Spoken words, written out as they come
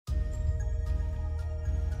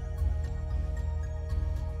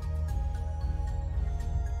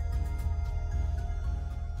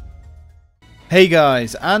Hey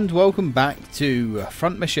guys, and welcome back to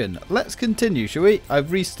Front Mission. Let's continue, shall we?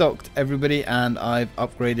 I've restocked everybody and I've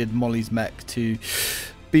upgraded Molly's mech to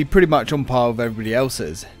be pretty much on par with everybody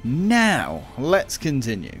else's. Now, let's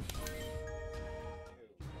continue.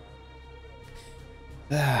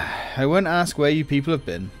 I won't ask where you people have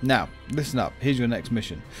been. Now, listen up. Here's your next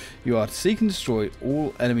mission. You are to seek and destroy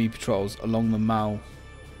all enemy patrols along the Mail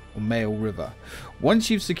River.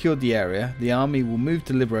 Once you've secured the area, the army will move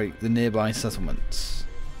to liberate the nearby settlements.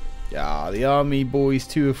 Yeah, the army boys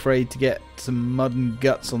too afraid to get some mud and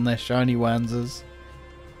guts on their shiny wanzers.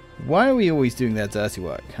 Why are we always doing their dirty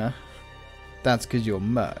work, huh? That's because you're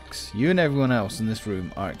mercs. You and everyone else in this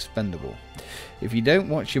room are expendable. If you don't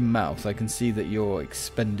watch your mouth, I can see that you're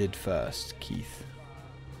expended first, Keith.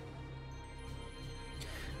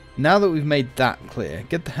 Now that we've made that clear,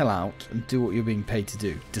 get the hell out and do what you're being paid to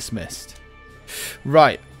do. Dismissed.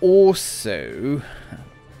 Right, also,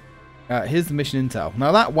 here's the mission intel.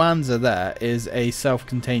 Now that Wanzer there is a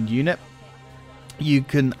self-contained unit. You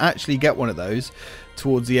can actually get one of those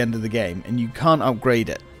towards the end of the game, and you can't upgrade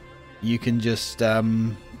it. You can just,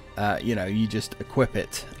 you just equip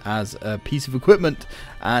it as a piece of equipment,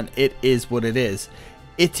 and it is what it is.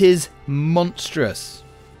 It is monstrous.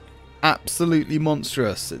 Absolutely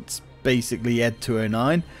monstrous. It's basically Ed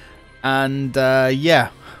 209, and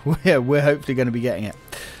yeah, we're hopefully going to be getting it.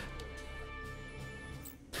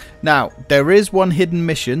 Now, there is one hidden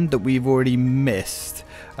mission that we've already missed.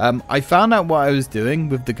 I found out what I was doing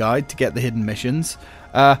with the guide to get the hidden missions.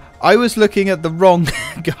 I was looking at the wrong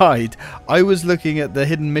guide. I was looking at the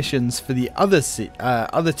hidden missions for the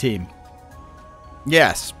other team.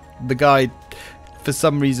 Yes, the guide for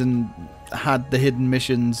some reason had the hidden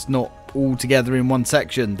missions not all together in one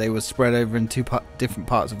section. They were spread over in two different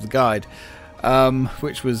parts of the guide,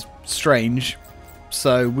 which was strange.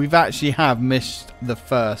 So we've actually missed the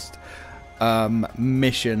first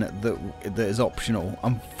mission that is optional,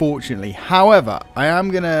 unfortunately. However, I am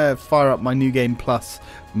going to fire up my New Game Plus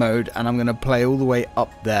mode and I'm going to play all the way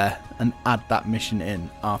up there and add that mission in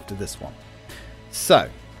after this one. So,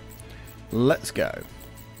 let's go.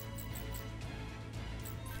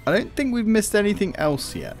 I don't think we've missed anything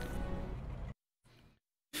else yet.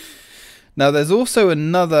 Now, there's also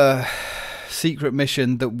another secret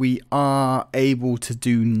mission that we are able to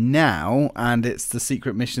do now, and it's the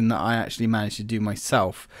secret mission that I actually managed to do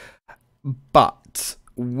myself. But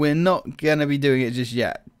we're not going to be doing it just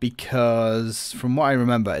yet because, from what I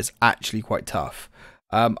remember, it's actually quite tough.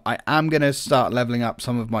 I am going to start leveling up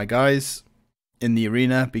some of my guys in the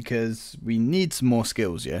arena because we need some more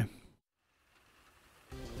skills, yeah.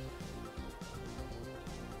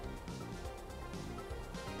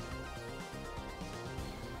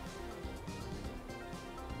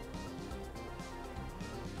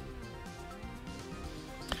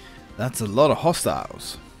 That's a lot of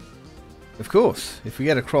hostiles. Of course, if we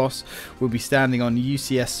get across, we'll be standing on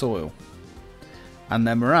UCS soil. And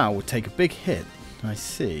their morale will take a big hit. I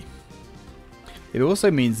see. It also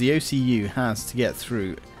means the OCU has to get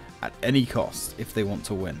through at any cost if they want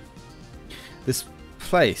to win. This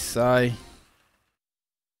place,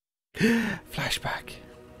 Flashback.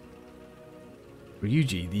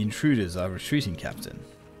 Ryuji, the intruders are retreating, Captain.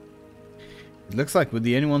 It looks like we're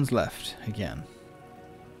the only ones left, again.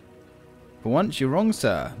 For once, you're wrong,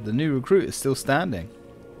 sir. The new recruit is still standing.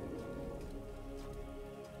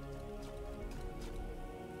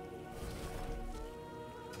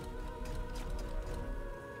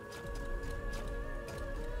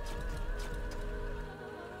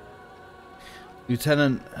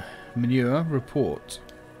 Lieutenant Manure, report.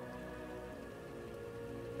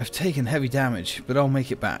 I've taken heavy damage, but I'll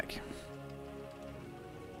make it back.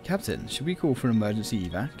 Captain, should we call for an emergency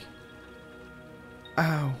evac?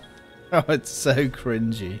 Ow. Oh, it's so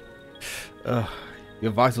cringy. Ugh.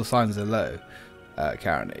 Your vital signs are low.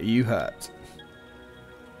 Karen, are you hurt?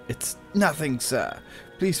 It's nothing, sir.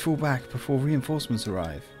 Please fall back before reinforcements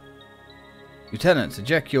arrive. Lieutenant,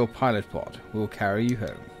 eject your pilot pod. We'll carry you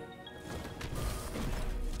home.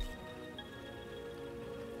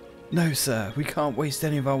 No, sir. We can't waste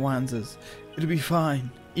any of our Wanzers. It'll be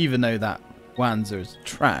fine. Even though that Wanzer is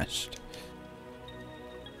trashed.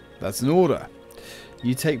 That's an order.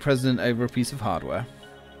 You take President over a piece of hardware.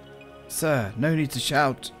 Sir, no need to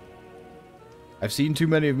shout. I've seen too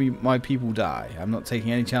many of my people die. I'm not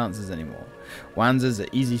taking any chances anymore. Wanzers are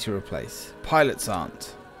easy to replace. Pilots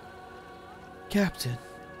aren't. Captain,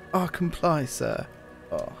 I'll comply, sir.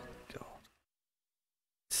 Oh, God.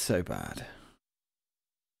 So bad.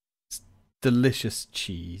 It's delicious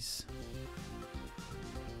cheese.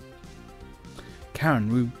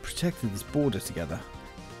 Karen, we protected this border together.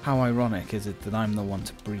 How ironic is it that I'm the one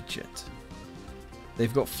to breach it?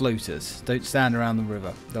 They've got floaters. Don't stand around the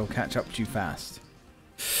river. They'll catch up to you fast.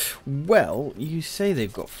 Well, you say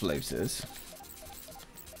they've got floaters.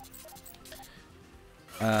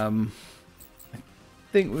 I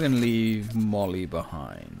think we're going to leave Molly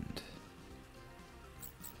behind.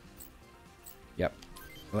 Yep.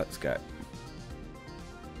 Let's go.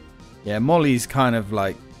 Yeah, Molly's kind of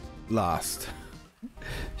like last.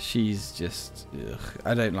 She's just... ugh,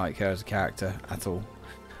 I don't like her as a character at all.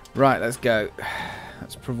 Right, let's go.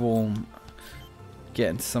 Let's perform... get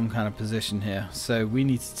into some kind of position here. So we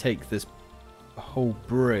need to take this whole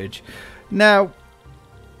bridge. Now,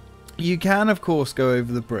 you can of course go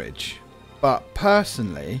over the bridge, but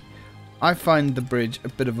personally I find the bridge a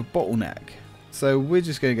bit of a bottleneck. So we're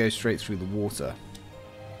just going to go straight through the water.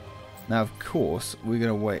 Now of course we're going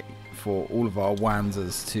to wait for all of our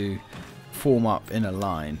Wanzers to form up in a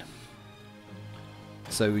line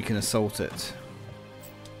so we can assault it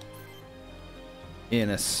in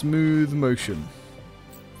a smooth motion.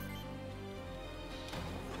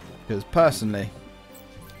 Because personally,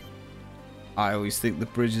 I always think the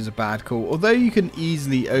bridge is a bad call. Although you can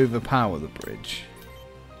easily overpower the bridge,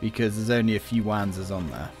 because there's only a few Wanzers on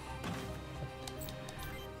there.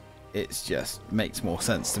 It just makes more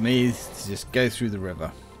sense to me to just go through the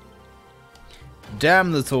river.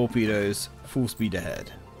 Damn the torpedoes, full speed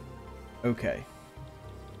ahead. Okay.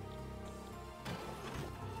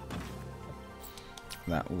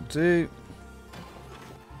 That will do.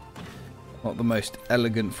 Not the most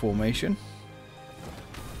elegant formation.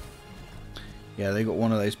 Yeah, they got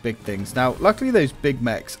one of those big things. Now, luckily those big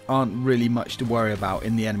mechs aren't really much to worry about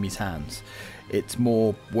in the enemy's hands. It's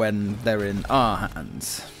more when they're in our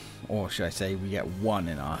hands. Or should I say, we get one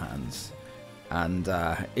in our hands. And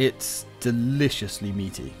it's deliciously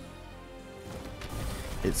meaty.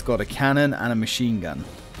 It's got a cannon and a machine gun.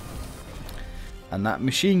 And that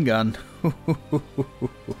machine gun...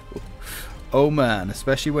 oh man,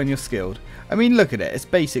 especially when you're skilled. I mean, look at it. It's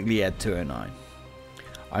basically Ed 209.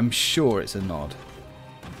 I'm sure it's a nod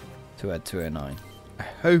to Ed 209. I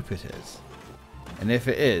hope it is. And if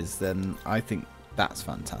it is, then I think that's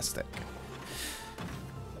fantastic.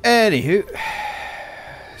 Anywho,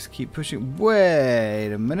 let's keep pushing.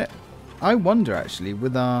 Wait a minute. I wonder actually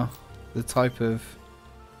with the type of...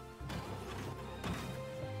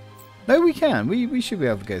 No, we can. We should be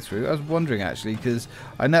able to go through. I was wondering actually because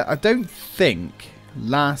I don't think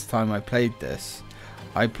last time I played this,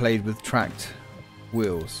 I played with tracked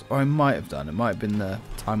wheels. Or I might have done. It might have been the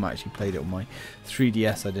time I actually played it on my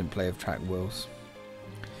 3DS. I didn't play with tracked wheels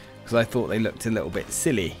because I thought they looked a little bit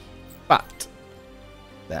silly, but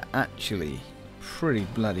they're actually pretty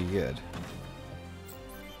bloody good.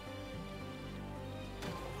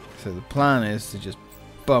 So the plan is to just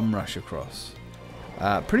bum rush across.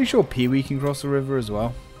 Pretty sure Pee-wee can cross the river as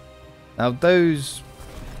well. Now those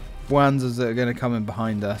Wanzers that are going to come in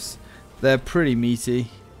behind us, they're pretty meaty,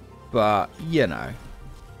 but you know,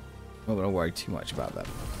 not going to worry too much about them.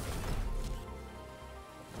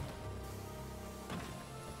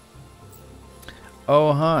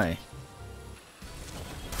 Oh hi.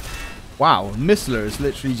 Wow, Missler has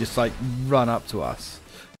literally just like run up to us.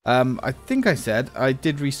 I think I said I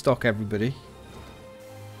did restock everybody.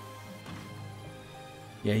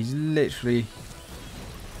 Yeah, he's literally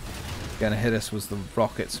going to hit us with the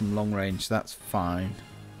rockets from long range. That's fine.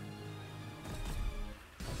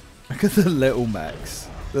 Look at the little mechs.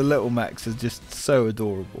 The little mechs are just so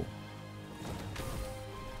adorable.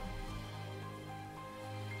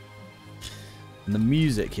 And the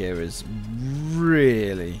music here is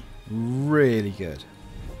really, really good.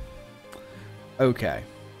 Okay,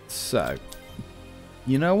 so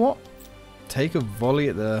you know what? Take a volley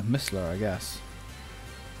at the Missler, I guess.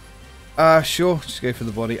 Sure, just go for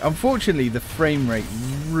the body. Unfortunately, the frame rate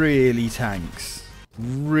really tanks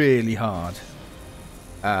really hard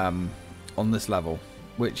on this level,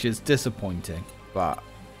 which is disappointing, but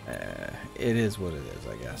it is what it is,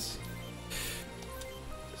 I guess.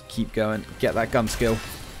 Just keep going, get that gun skill.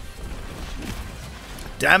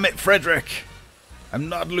 Damn it, Frederick! I'm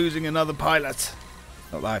not losing another pilot.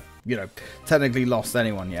 Not that I've, you know, technically lost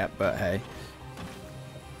anyone yet, but hey.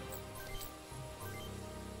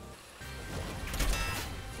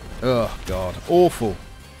 Oh god, awful,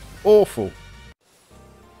 awful.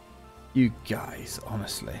 You guys,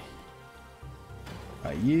 honestly.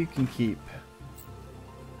 Right, you can keep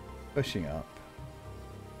pushing up.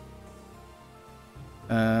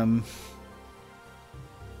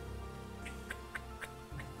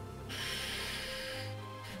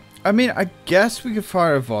 I mean, I guess we could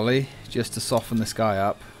fire a volley just to soften this guy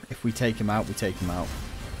up. If we take him out, we take him out.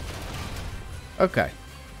 Okay.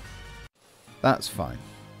 That's fine.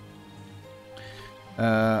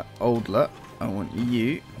 Oldler, I want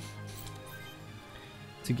you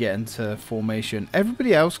to get into formation.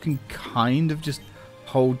 Everybody else can kind of just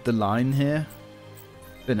hold the line here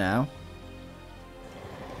for now.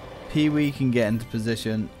 Pee-wee can get into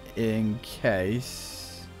position in case.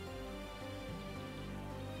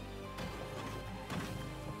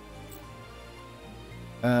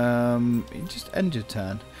 Just end your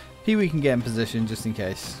turn. Pee-wee can get in position just in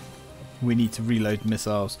case we need to reload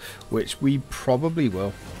missiles, which we probably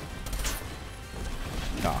will.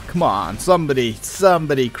 Oh, come on, somebody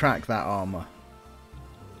crack that armor.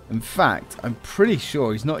 In fact, I'm pretty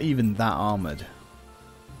sure he's not even that armored.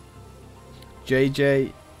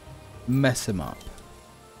 JJ, mess him up.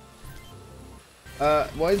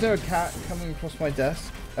 Why is there a cat coming across my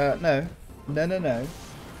desk? No. No.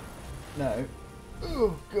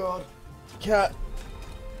 Oh, God. Cat.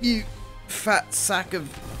 You fat sack of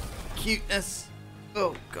cuteness.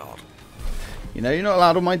 Oh, God. You know you're not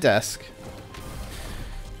allowed on my desk.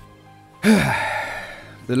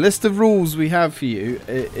 The list of rules we have for you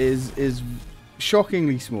is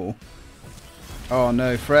shockingly small. Oh,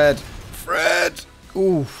 no, Fred. Fred!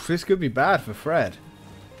 Ooh, this could be bad for Fred.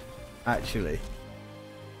 Actually.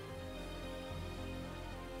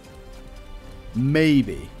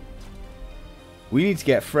 Maybe. We need to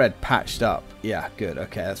get Fred patched up. Yeah, good.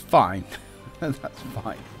 Okay, that's fine. That's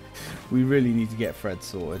fine. We really need to get Fred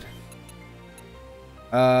sorted.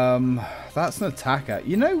 That's an attacker.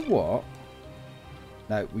 You know what?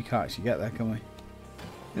 No, we can't actually get there, can we?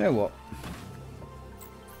 You know what?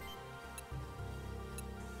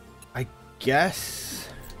 I guess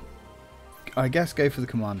go for the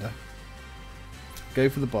commander. Go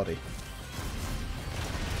for the body.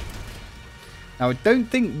 Now, I don't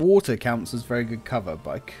think water counts as very good cover, but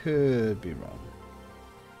I could be wrong.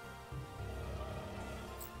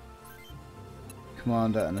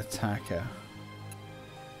 Commander and attacker.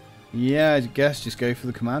 Yeah, I guess just go for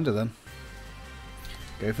the commander then.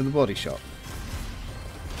 Go for the body shot.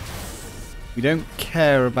 We don't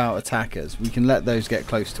care about attackers. We can let those get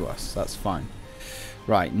close to us. That's fine.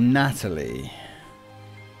 Right, Natalie.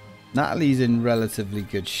 Natalie's in relatively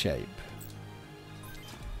good shape.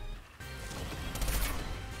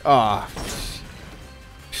 Ah.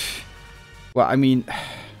 Well, I mean,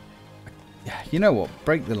 you know what?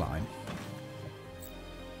 Break the line.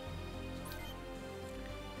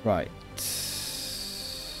 Right.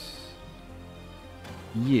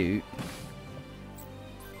 You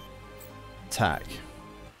attack.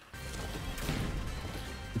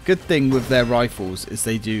 The good thing with their rifles is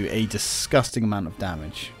they do a disgusting amount of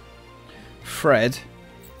damage. Fred,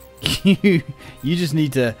 you just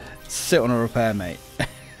need to sit on a repair, mate.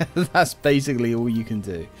 That's basically all you can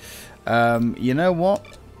do. You know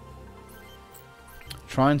what?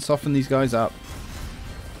 Try and soften these guys up.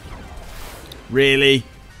 Really?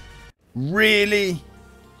 Really?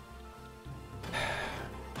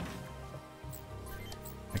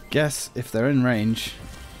 I guess if they're in range,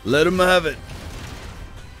 let them have it.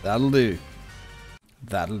 That'll do.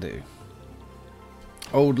 That'll do.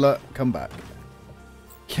 Oldler, come back.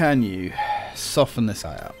 Can you soften this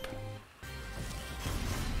guy up?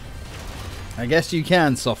 I guess you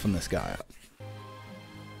can soften this guy up.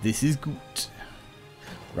 This is good.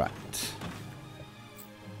 Right.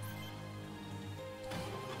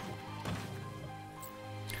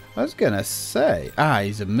 I was gonna say,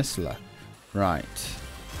 he's a missiler. Right.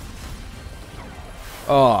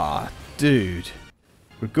 Oh, dude.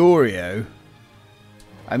 Gregorio.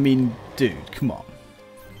 I mean, dude, come on.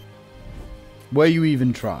 Were you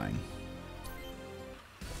even trying?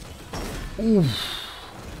 Oof.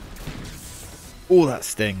 Oh, that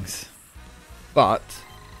stings. But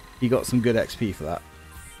he got some good XP for that.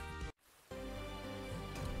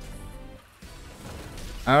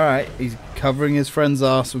 Alright, he's covering his friend's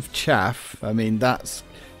ass with chaff. I mean, that's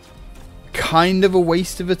kind of a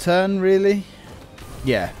waste of a turn, really.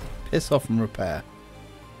 Yeah, piss off and repair.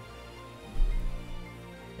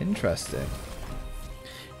 Interesting.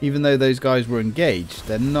 Even though those guys were engaged,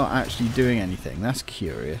 they're not actually doing anything. That's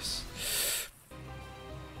curious.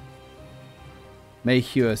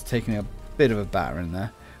 Mayhewer's taking a bit of a battering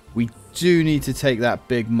there. We do need to take that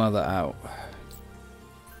big mother out.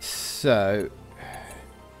 So...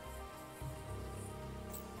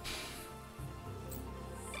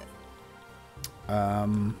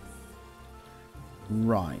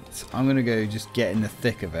 right. I'm going to go just get in the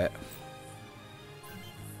thick of it.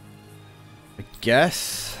 I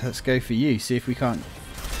guess. Let's go for you. See if we can't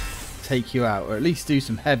take you out. Or at least do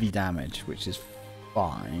some heavy damage, which is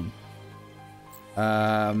fine.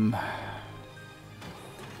 How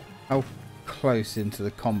close into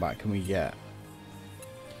the combat can we get?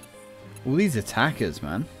 All these attackers,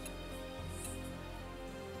 man.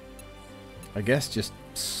 I guess just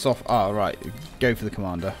soft... Oh, right. Go for the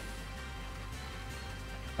commander.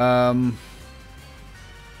 I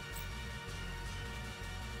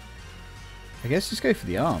guess just go for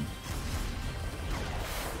the arm.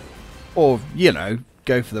 Or, you know,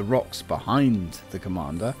 go for the rocks behind the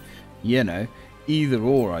commander. You know, either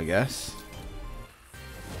or, I guess.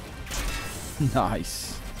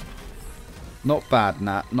 Nice. Not bad,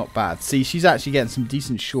 Nat. Not bad. See, she's actually getting some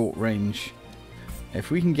decent short range. If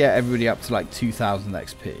we can get everybody up to like 2,000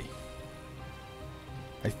 XP,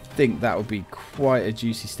 I think that would be quite a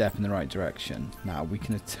juicy step in the right direction. Now we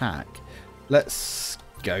can attack. Let's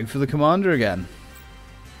go for the commander again.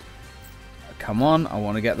 Come on, I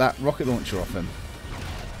want to get that rocket launcher off him.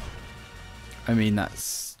 I mean,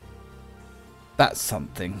 that's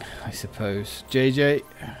something, I suppose. JJ,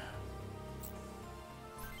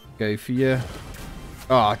 go for you.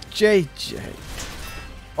 Oh, JJ.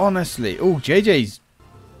 Honestly, oh, JJ's...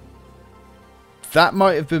 That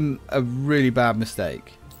might have been a really bad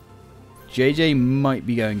mistake. JJ might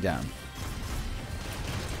be going down.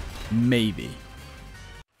 Maybe.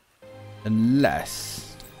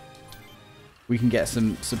 Unless we can get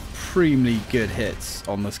some supremely good hits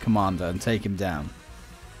on this commander and take him down.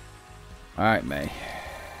 Alright, May.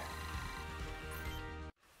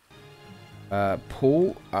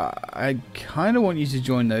 Paul, I kind of want you to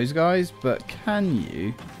join those guys, but can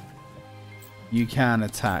you? You can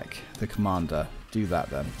attack the commander. Do that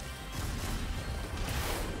then.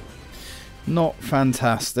 Not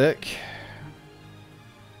fantastic.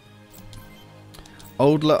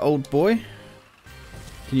 Oldler, old boy.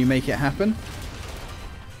 Can you make it happen?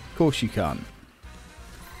 Of course you can't.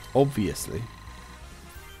 Obviously.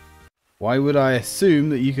 Why would I assume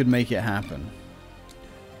that you could make it happen?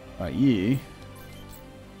 Right, you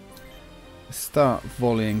start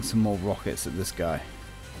volleying some more rockets at this guy.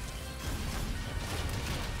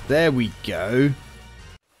 There we go.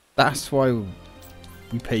 That's why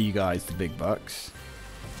we pay you guys the big bucks.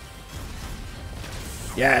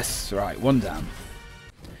 Yes, right, one down.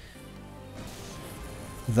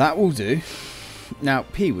 That will do. Now,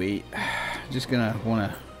 Pee-wee, just gonna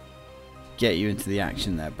wanna get you into the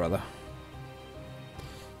action there, brother.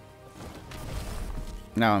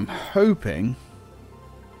 Now I'm hoping...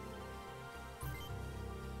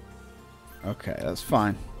 Okay, that's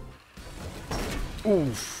fine.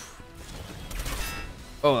 Oof.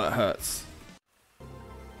 Oh, that hurts.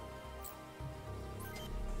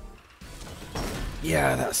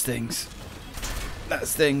 Yeah, that stings. That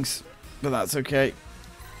stings. But that's okay.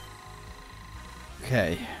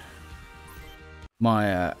 Okay.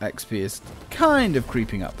 My XP is kind of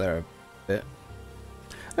creeping up there a bit.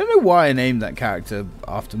 I don't know why I named that character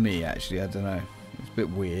after me, actually. I don't know. It's a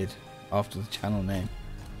bit weird after the channel name.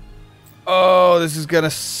 Oh, this is going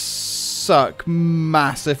to suck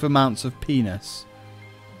massive amounts of penis.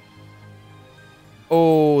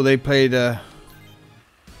 Oh, they played a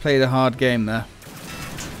hard game there.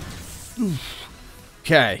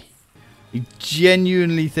 Okay. I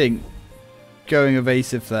genuinely think going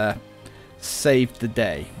evasive there saved the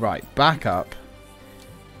day. Right, back up.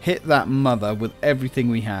 Hit that mother with everything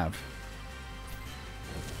we have.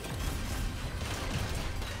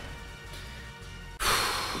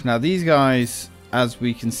 Now these guys, as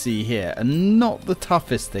we can see here, are not the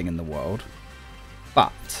toughest thing in the world,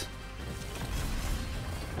 but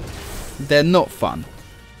they're not fun.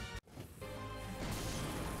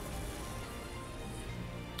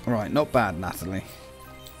 Alright, not bad, Natalie.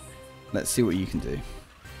 Let's see what you can do.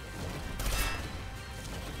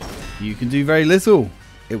 You can do very little,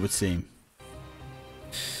 it would seem.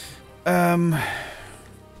 It's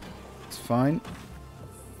fine.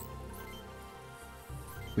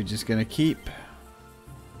 We're just going to keep...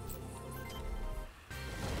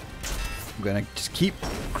 I'm going to just keep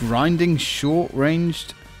grinding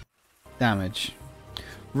short-ranged damage.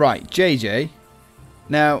 Right, JJ.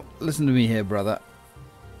 Now, listen to me here, brother.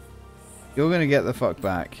 You're going to get the fuck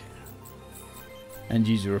back and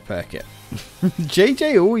use a repair kit.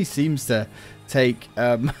 JJ always seems to take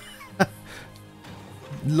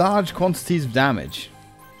large quantities of damage.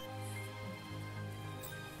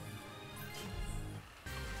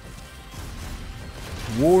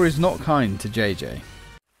 War is not kind to JJ.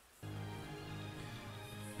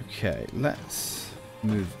 Okay, let's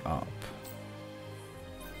move up.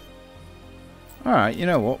 Alright, you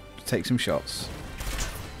know what? Take some shots.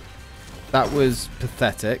 That was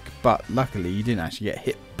pathetic, but luckily you didn't actually get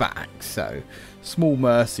hit back, so small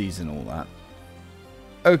mercies and all that.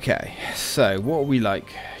 Okay, so what are we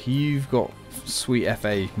like? You've got sweet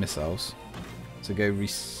FA missiles. So go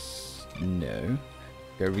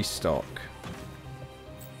Go restock.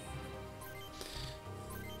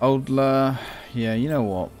 Oldler. Yeah, you know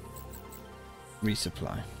what?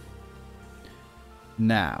 Resupply.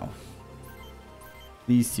 Now,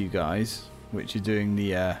 these two guys, which are doing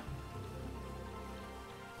the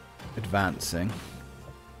advancing.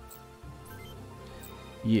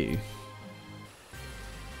 You.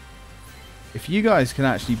 If you guys can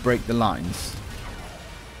actually break the lines,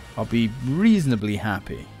 I'll be reasonably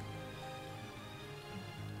happy.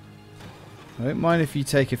 I don't mind if you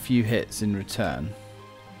take a few hits in return.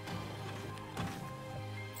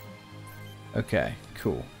 Okay,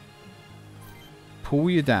 cool.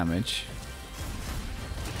 Pull your damage.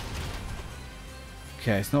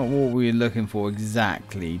 Okay, it's not what we were looking for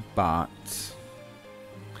exactly, but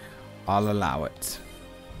I'll allow it.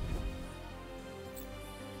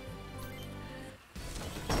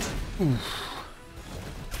 Oof.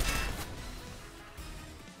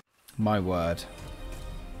 My word.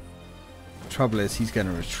 Trouble is, he's going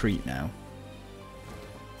to retreat now.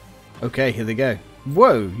 Okay, here they go.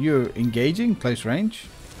 Whoa, you're engaging close range?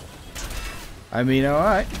 I mean,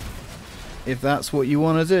 alright. If that's what you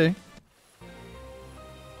want to do.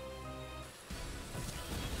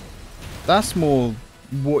 That's more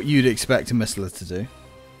what you'd expect a missiler to do.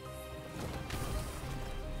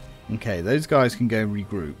 Okay, those guys can go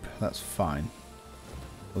regroup. That's fine.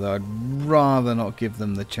 Although I'd rather not give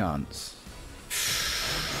them the chance.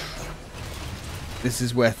 This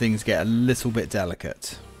is where things get a little bit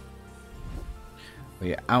delicate.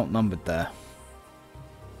 We're outnumbered there.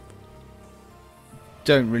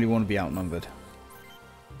 Don't really want to be outnumbered,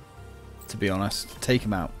 to be honest. Take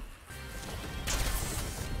him out.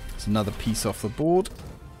 It's another piece off the board.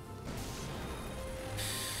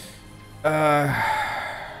 Now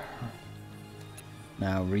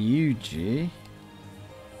Ryuji.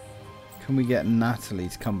 Can we get Natalie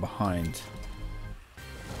to come behind?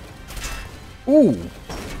 Ooh!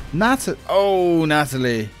 Oh,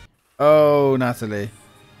 Natalie. Oh, Natalie.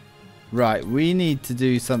 Right, we need to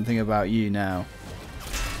do something about you now.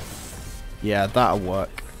 Yeah, that'll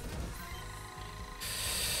work.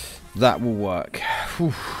 That will work.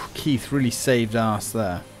 Whew, Keith really saved ass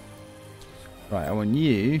there. Right, I want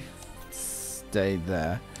you to stay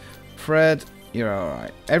there. Fred, you're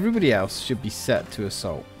alright. Everybody else should be set to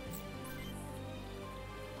assault.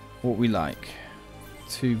 What we like.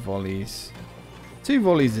 2 volleys. 2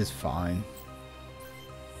 volleys is fine.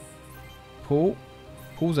 Paul.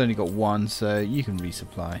 Paul's only got 1, so you can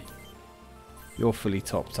resupply. You're fully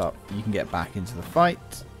topped up. You can get back into the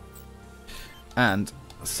fight. And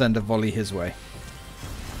send a volley his way.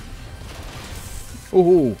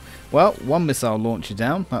 Ooh. Well, 1 missile launcher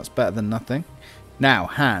down. That's better than nothing. Now,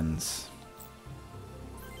 hands.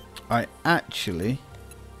 I actually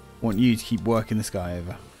want you to keep working this guy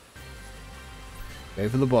over. Go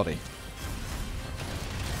for the body.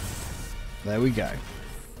 There we go.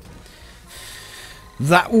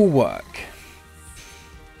 That will work.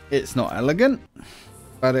 It's not elegant,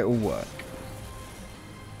 but it will work.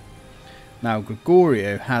 Now,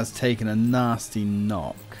 Gregorio has taken a nasty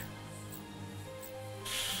knock.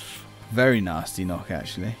 Very nasty knock,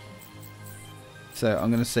 actually. So I'm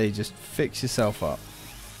going to say just fix yourself up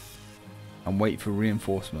and wait for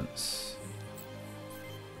reinforcements.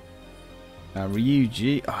 Now,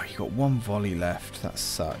 Ryuji. Oh, you got 1 volley left. That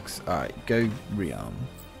sucks. Alright, go rearm.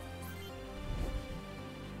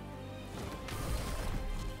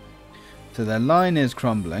 So their line is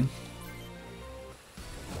crumbling.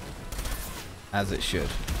 As it should.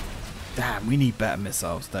 Damn, we need better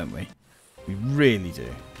missiles, don't we? We really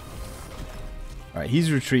do. Alright,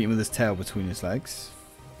 he's retreating with his tail between his legs.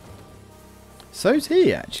 So's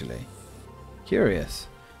he, actually. Curious.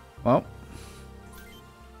 Well.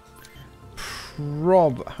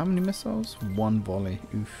 How many missiles? 1 volley.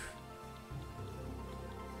 Oof.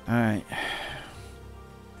 Alright.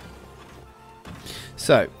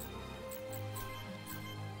 So.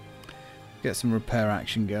 Get some repair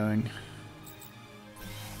action going.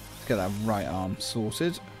 Let's get that right arm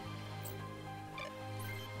sorted.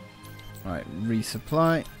 Right,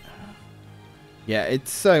 resupply. Yeah, it's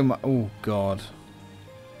so much. Oh, God.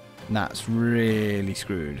 That's really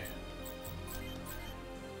screwed.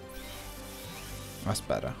 That's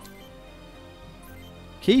better.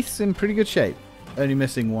 Keith's in pretty good shape. Only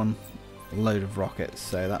missing 1 load of rockets,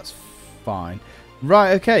 so that's fine.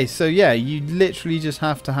 Right, okay, so yeah, you literally just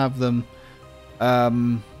have to have them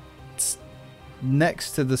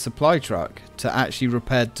next to the supply truck to actually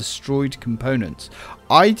repair destroyed components.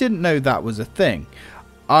 I didn't know that was a thing.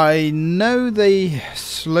 I know they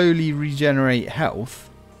slowly regenerate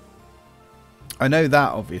health. I know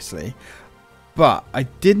that, obviously. But I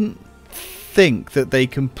didn't think that they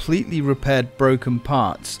completely repaired broken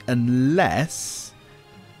parts unless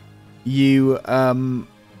you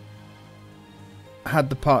had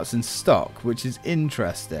the parts in stock, which is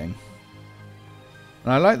interesting.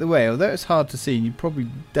 And I like the way, although it's hard to see, and you're probably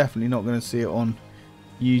definitely not going to see it on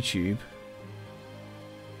YouTube,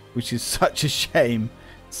 which is such a shame,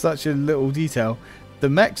 such a little detail. The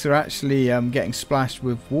mechs are actually getting splashed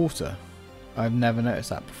with water. I've never noticed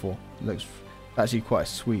that before. It looks actually quite a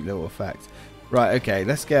sweet little effect. Right, okay,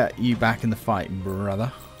 let's get you back in the fight,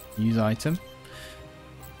 brother. Use item.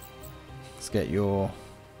 Let's get your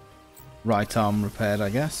right arm repaired, I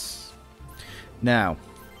guess. Now,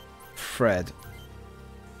 Fred.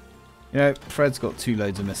 You know, Fred's got 2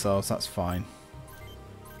 loads of missiles, that's fine.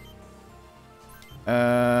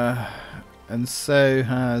 And so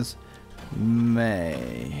has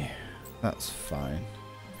May. That's fine.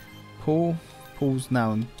 Paul's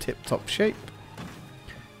now in tip-top shape.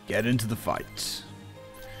 Get into the fight.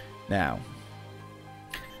 Now,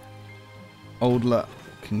 Oldler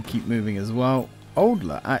can keep moving as well.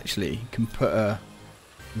 Oldler actually can put a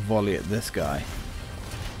volley at this guy.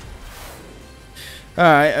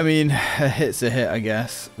 Alright, I mean, a hit's a hit, I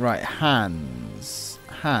guess. Right, Hans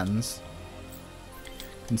can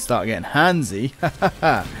start getting handsy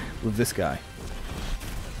with this guy.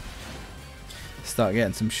 Start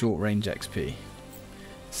getting some short range XP.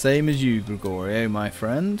 Same as you, Gregorio, my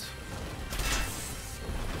friend.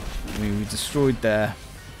 I mean, we destroyed their...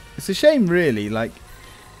 It's a shame, really, like,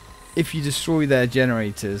 if you destroy their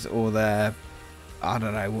generators or their, I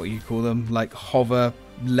don't know what you call them, like hover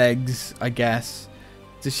legs, I guess.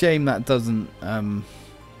 It's a shame that doesn't,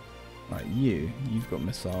 right, you've got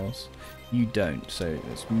missiles. You don't, so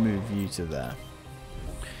let's move you to there.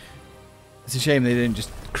 It's a shame they didn't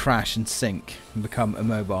just crash and sink and become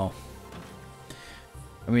immobile.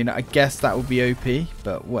 I mean, I guess that would be OP,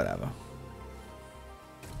 but whatever.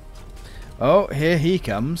 Oh, here he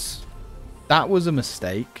comes. That was a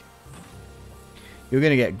mistake. You're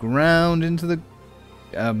going to get ground into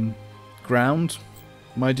the ground,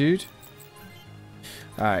 my dude.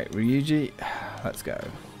 Alright, Ryuji, let's go.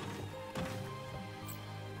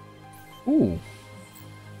 Ooh.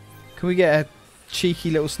 Can we get a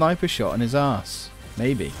cheeky little sniper shot on his ass?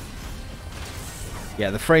 Maybe.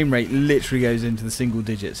 Yeah, the frame rate literally goes into the single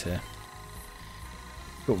digits here.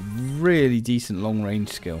 Got really decent long range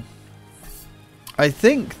skill. I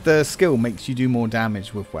think the skill makes you do more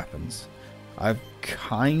damage with weapons. I've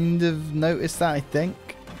kind of noticed that, I think.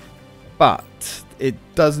 But it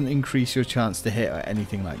doesn't increase your chance to hit or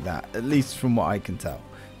anything like that, at least from what I can tell.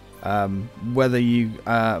 Whether you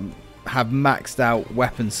have maxed out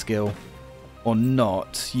weapon skill or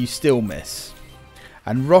not, you still miss.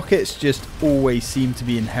 And rockets just always seem to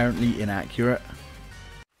be inherently inaccurate,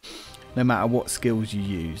 no matter what skills you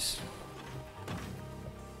use.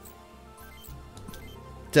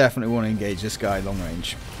 Definitely want to engage this guy long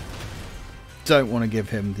range. Don't want to give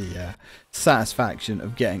him the satisfaction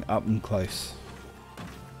of getting up and close,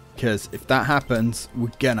 because if that happens,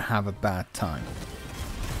 we're gonna have a bad time.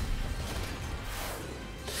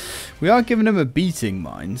 We are giving him a beating,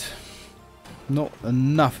 mind. Not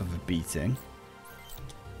enough of a beating.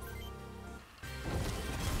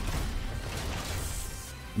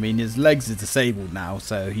 I mean, his legs are disabled now,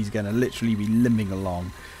 so he's gonna literally be limping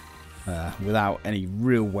along without any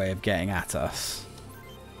real way of getting at us.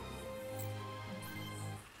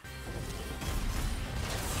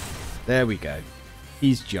 There we go.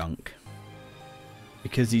 He's junk.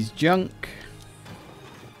 Because he's junk,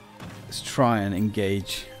 let's try and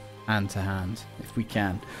engage hand to hand if we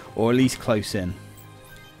can, or at least close in.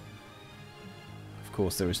 Of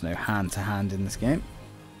course, there is no hand to hand in this game.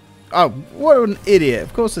 Oh, what an idiot!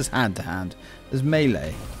 Of course, there's hand to hand. There's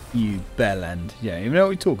melee. You bell end. Yeah, you know what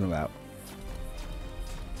we're talking about.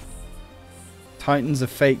 Titan's a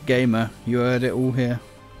fake gamer. You heard it all here.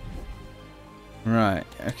 Right,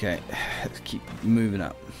 okay, let's keep moving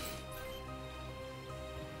up.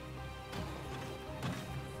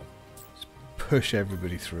 Just push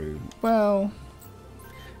everybody through. Well,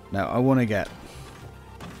 no, I want to get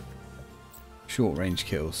short range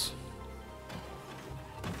kills.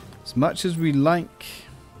 As much as we like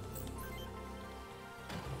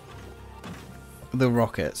the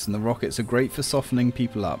rockets, and the rockets are great for softening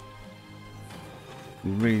people up, we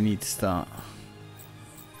really need to start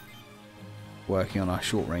working on our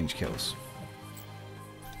short range kills.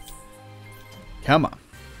 Come on.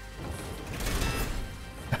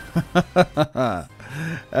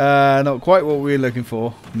 Not quite what we were looking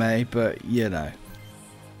for, May, but you know.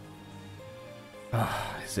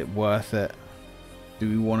 Is it worth it? Do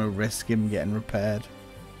we want to risk him getting repaired?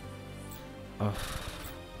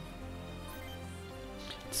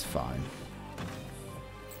 That's fine.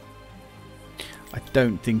 I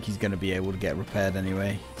don't think he's going to be able to get repaired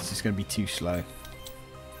anyway. It's just going to be too slow.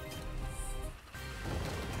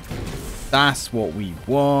 That's what we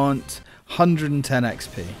want. 110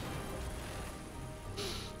 XP.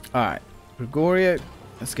 Alright. Gregorio,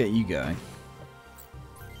 let's get you going.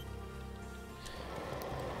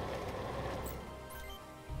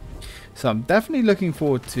 So I'm definitely looking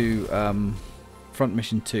forward to Front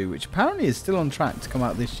Mission 2, which apparently is still on track to come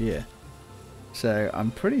out this year. So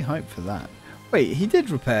I'm pretty hyped for that. Wait, he did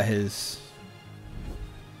repair his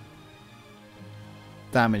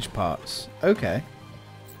damaged parts. Okay.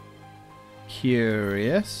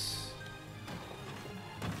 Curious.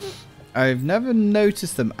 I've never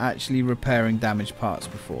noticed them actually repairing damaged parts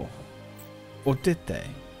before. Or did they?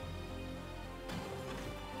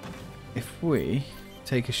 If we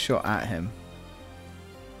take a shot at him.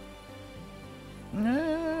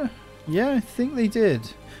 Yeah, I think they did.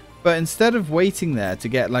 But instead of waiting there to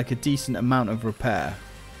get like a decent amount of repair,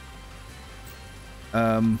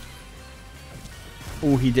 all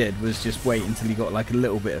he did was just wait until he got like a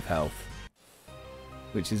little bit of health,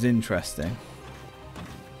 which is interesting.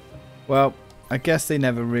 Well, I guess they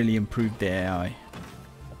never really improved the AI,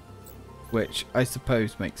 which I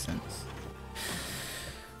suppose makes sense.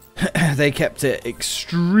 They kept it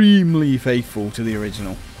extremely faithful to the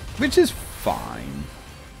original, which is fine.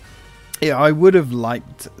 Yeah, I would have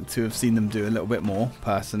liked to have seen them do a little bit more,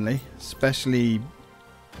 personally. Especially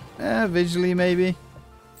visually, maybe.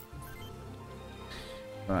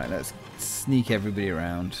 Right, let's sneak everybody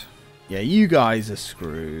around. Yeah, you guys are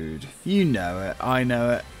screwed. You know it. I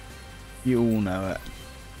know it. You all know it.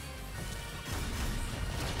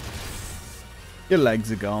 Your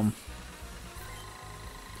legs are gone.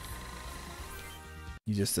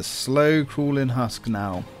 You're just a slow crawling husk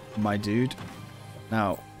now, my dude.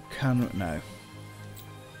 Now, no.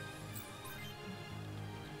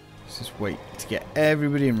 Let's just wait to get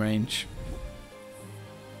everybody in range.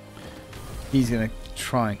 He's going to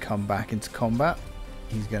try and come back into combat.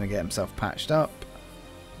 He's going to get himself patched up.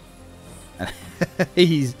 And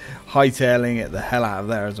he's hightailing it the hell out of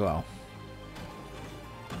there as well.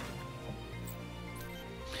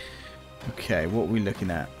 Okay, what are we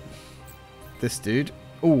looking at? This dude.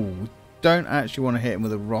 Oh, don't actually want to hit him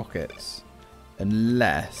with the rockets.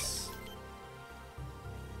 Unless...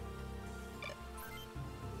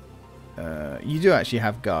 you do actually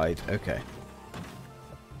have guide. Okay.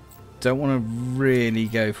 Don't want to really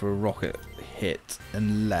go for a rocket hit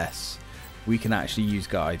unless we can actually use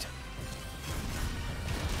guide.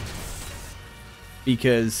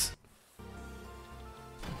 Because,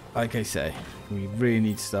 like I say, we really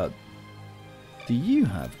need to start... Do you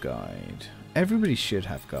have guide? Everybody should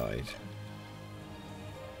have guide.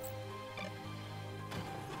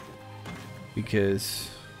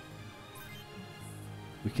 Because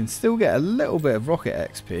we can still get a little bit of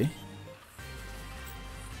rocket XP.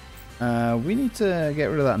 We need to get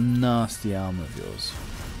rid of that nasty armor of yours.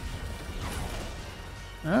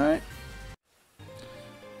 Alright.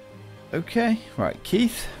 Okay. Right,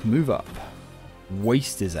 Keith, move up.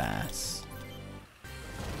 Waste his ass.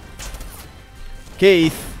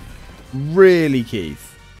 Keith. Really,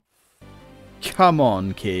 Keith? Come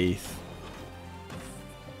on, Keith.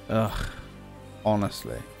 Ugh.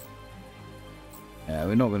 Honestly. Yeah,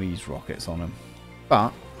 we're not going to use rockets on him.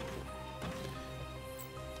 But...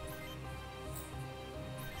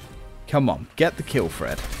 come on, get the kill,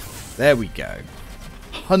 Fred. There we go.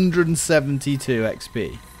 172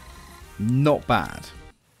 XP. Not bad.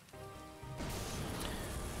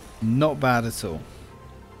 Not bad at all.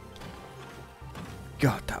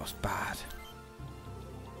 God, that was bad.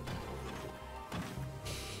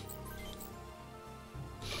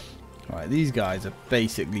 Right, these guys are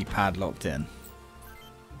basically padlocked in.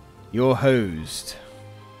 You're hosed.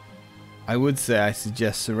 I would say I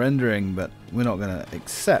suggest surrendering, but we're not going to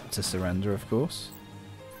accept a surrender, of course.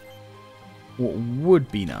 What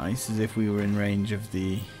would be nice is if we were in range of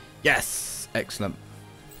the... Yes! Excellent.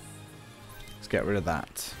 Let's get rid of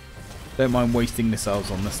that. Don't mind wasting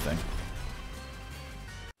missiles on this thing.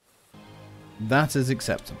 That is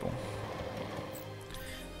acceptable.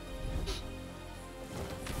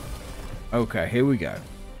 Okay, here we go.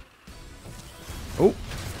 Oh.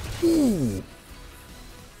 Ooh.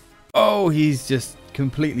 Oh, he's just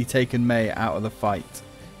completely taken May out of the fight.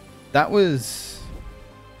 That was...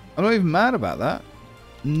 I'm not even mad about that.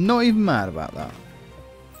 Not even mad about that.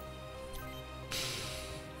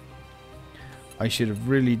 I should have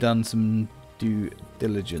really done some due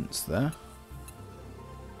diligence there.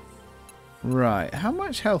 Right, how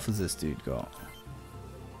much health has this dude got?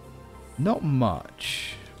 Not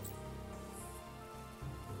much.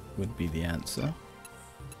 would be the answer.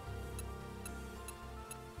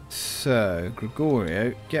 So,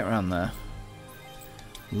 Gregorio, get around there.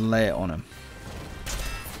 Lay it on him.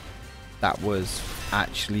 That was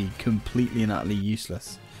actually completely and utterly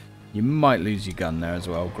useless. You might lose your gun there as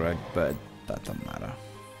well, Greg, but that doesn't matter.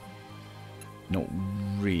 Not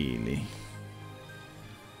really.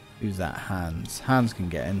 Who's that? Hans. Hans can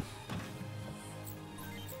get in.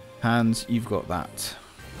 Hans, you've got that.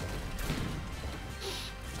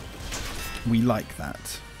 We like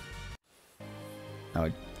that. Now,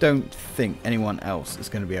 I don't think anyone else is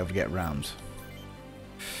going to be able to get round.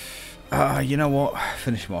 You know what?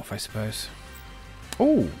 Finish him off, I suppose.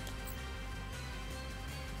 Oh!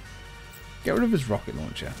 Get rid of his rocket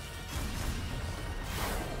launcher.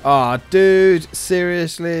 Ah, dude,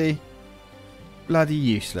 seriously? Bloody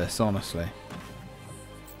useless, honestly.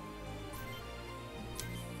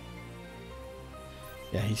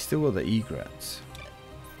 Yeah, he's still got the egrets.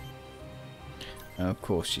 And of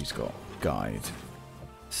course she's got guide.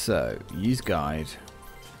 So, use guide.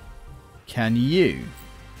 Can you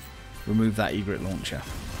remove that egret launcher?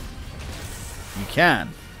 You can.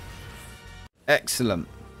 Excellent.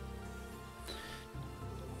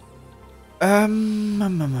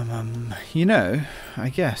 You know, I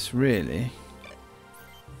guess, really,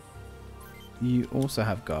 you also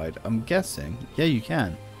have guide. I'm guessing. Yeah, you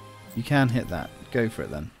can. You can hit that. Go for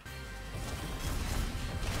it then.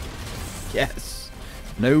 Yes.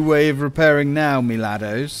 No way of repairing now, me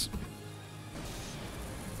laddos.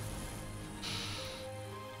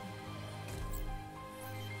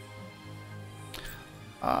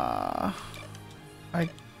 I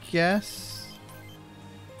guess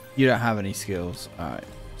you don't have any skills. Alright,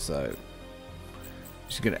 so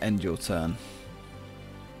just gonna end your turn.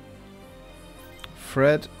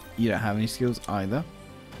 Fred, you don't have any skills either.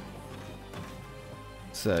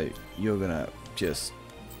 So you're gonna just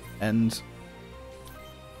end.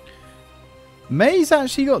 May's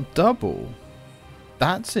actually got double.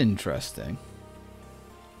 That's interesting.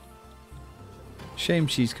 Shame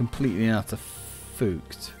she's completely and utter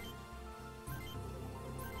fooked.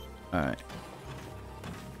 Alright.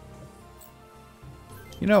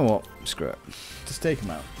 You know what? Screw it. Just take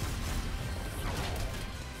him out.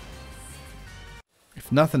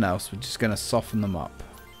 If nothing else, we're just going to soften them up.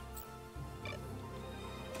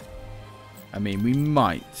 I mean, we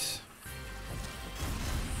might.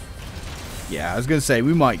 Yeah, I was going to say,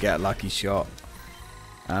 we might get a lucky shot.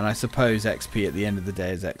 And I suppose XP at the end of the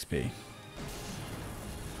day is XP.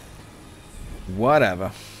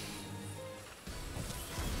 Whatever.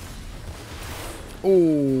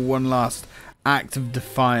 Oh, one last act of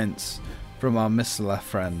defiance from our Missler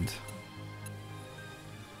friend.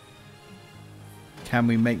 Can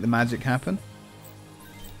we make the magic happen?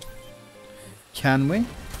 Can we?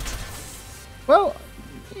 Well,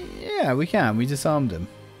 yeah, we can. We disarmed him.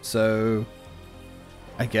 So,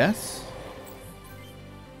 I guess.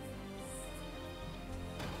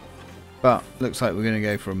 But, looks like we're going to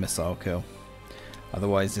go for a missile kill.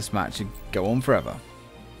 Otherwise, this match should go on forever.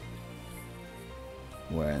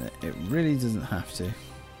 Where it really doesn't have to.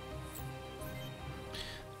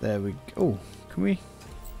 There we go. Oh, can we?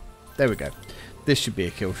 There we go. This should be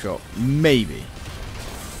a kill shot. Maybe.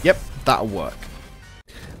 Yep, that'll work.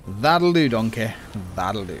 That'll do, donkey.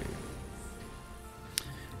 That'll do.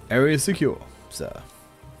 Area secure, sir.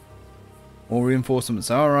 All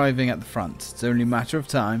reinforcements are arriving at the front. It's only a matter of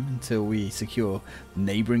time until we secure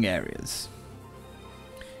neighbouring areas.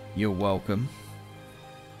 You're welcome.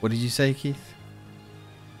 What did you say, Keith?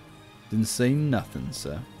 Didn't say nothing,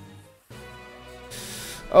 sir.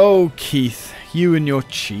 Oh, Keith, you and your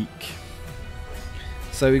cheek.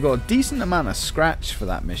 So we got a decent amount of scratch for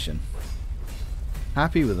that mission.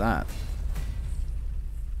 Happy with that.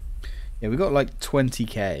 Yeah, we got like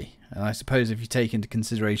 20k. And I suppose if you take into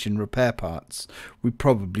consideration repair parts, we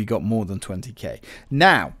probably got more than 20k.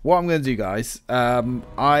 Now, what I'm going to do, guys,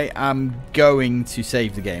 I am going to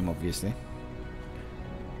save the game, obviously.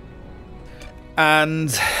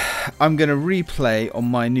 And I'm going to replay on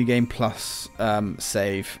my New Game Plus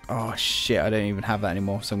save. Oh, shit, I don't even have that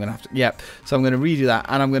anymore. So I'm going to have to... Yep. So I'm going to redo that.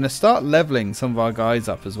 And I'm going to start leveling some of our guys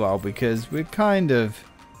up as well. Because we're kind of...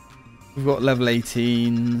 We've got level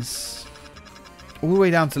 18s... all the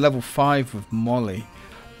way down to level 5 with Molly.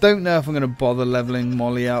 Don't know if I'm going to bother leveling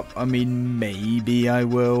Molly up. I mean, maybe I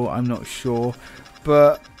will. I'm not sure.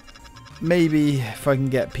 But maybe if I can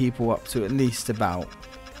get people up to at least about,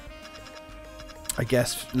 I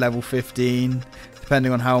guess, level 15.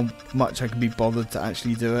 Depending on how much I can be bothered to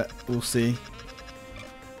actually do it. We'll see.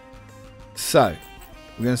 So,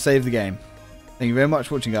 we're going to save the game. Thank you very much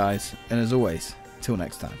for watching, guys. And as always, till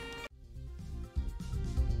next time.